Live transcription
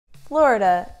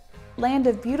Florida, land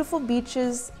of beautiful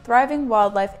beaches, thriving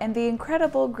wildlife, and the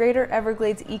incredible Greater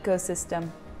Everglades ecosystem.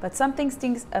 But something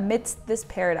stinks amidst this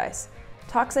paradise.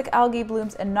 Toxic algae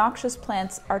blooms and noxious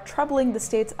plants are troubling the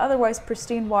state's otherwise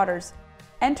pristine waters.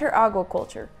 Enter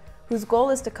aquaculture, whose goal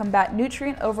is to combat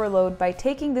nutrient overload by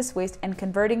taking this waste and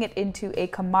converting it into a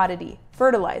commodity,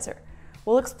 fertilizer.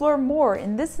 We'll explore more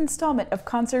in this installment of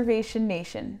Conservation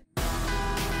Nation.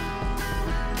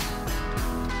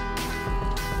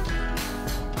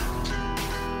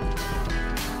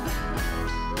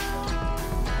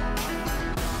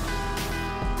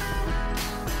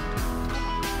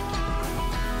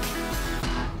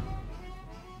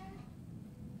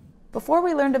 Before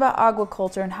we learned about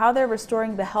aquaculture and how they're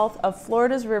restoring the health of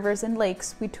Florida's rivers and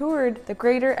lakes, we toured the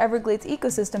Greater Everglades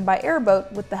ecosystem by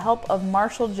airboat with the help of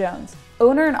Marshall Jones,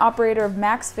 owner and operator of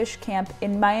Max Fish Camp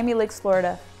in Miami Lakes,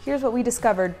 Florida. Here's what we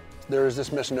discovered. There is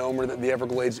this misnomer that the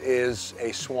Everglades is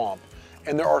a swamp.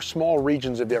 And there are small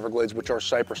regions of the Everglades which are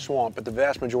cypress swamp, but the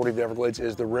vast majority of the Everglades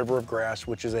is the river of grass,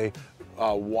 which is a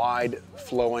wide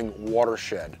flowing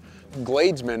watershed.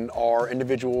 Gladesmen are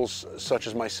individuals such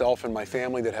as myself and my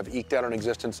family that have eked out an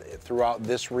existence throughout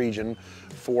this region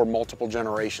for multiple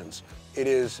generations. It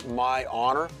is my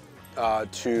honor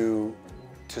to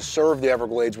serve the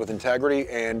Everglades with integrity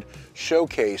and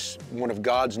showcase one of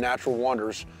God's natural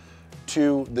wonders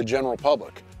to the general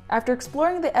public. After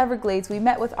exploring the Everglades, we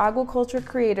met with aquaculture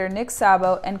creator Nick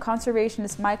Sabo and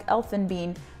conservationist Mike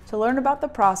Elfenbein to learn about the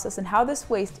process and how this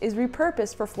waste is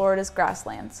repurposed for Florida's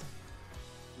grasslands.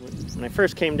 When I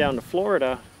first came down to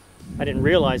Florida, I didn't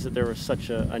realize that there was such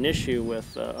an issue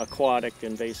with aquatic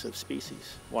invasive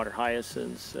species, water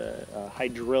hyacinths,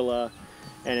 hydrilla,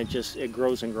 and it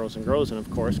grows and grows and grows. And of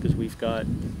course, because we've got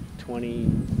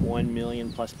 21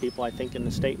 million plus people, I think, in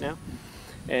the state now.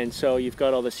 And so you've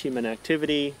got all this human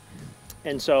activity.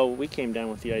 And so we came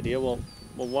down with the idea, well,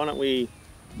 why don't we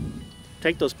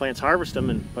take those plants, harvest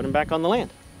them, and put them back on the land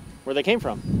where they came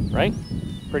from, right?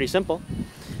 Pretty simple.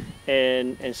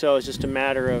 And so it's just a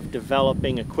matter of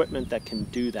developing equipment that can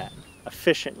do that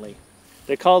efficiently.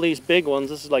 They call these big ones,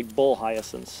 this is like bull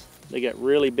hyacinths. They get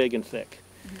really big and thick.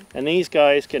 And these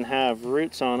guys can have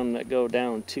roots on them that go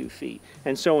down 2 feet.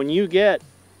 And so when you get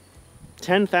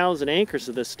 10,000 acres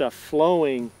of this stuff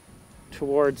flowing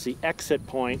towards the exit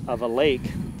point of a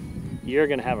lake, you're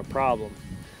gonna have a problem.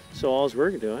 So all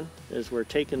we're doing is we're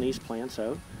taking these plants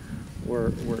out, we're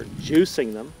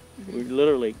juicing them. We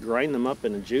literally grind them up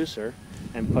in a juicer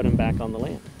and put them back on the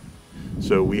land.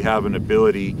 So we have an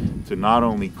ability to not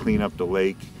only clean up the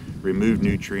lake, remove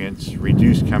nutrients,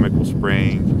 reduce chemical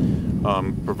spraying,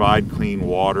 provide clean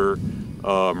water,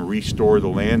 restore the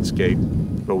landscape,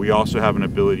 but we also have an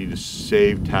ability to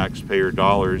save taxpayer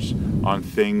dollars on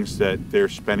things that they're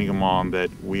spending them on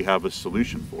that we have a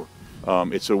solution for.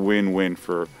 It's a win-win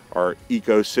for our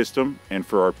ecosystem and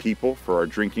for our people, for our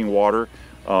drinking water,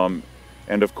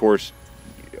 and of course,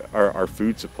 our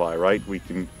food supply, right? We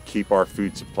can keep our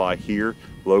food supply here,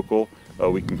 local.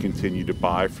 We can continue to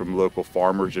buy from local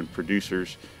farmers and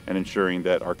producers and ensuring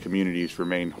that our communities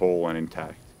remain whole and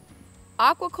intact.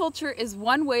 Aquaculture is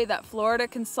one way that Florida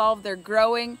can solve their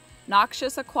growing,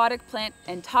 noxious aquatic plant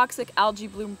and toxic algae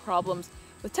bloom problems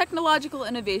with technological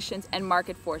innovations and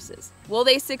market forces. Will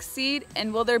they succeed,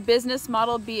 and will their business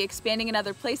model be expanding in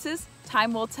other places?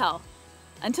 Time will tell.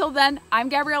 Until then, I'm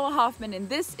Gabriella Hoffman, and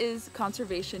this is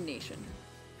Conservation Nation.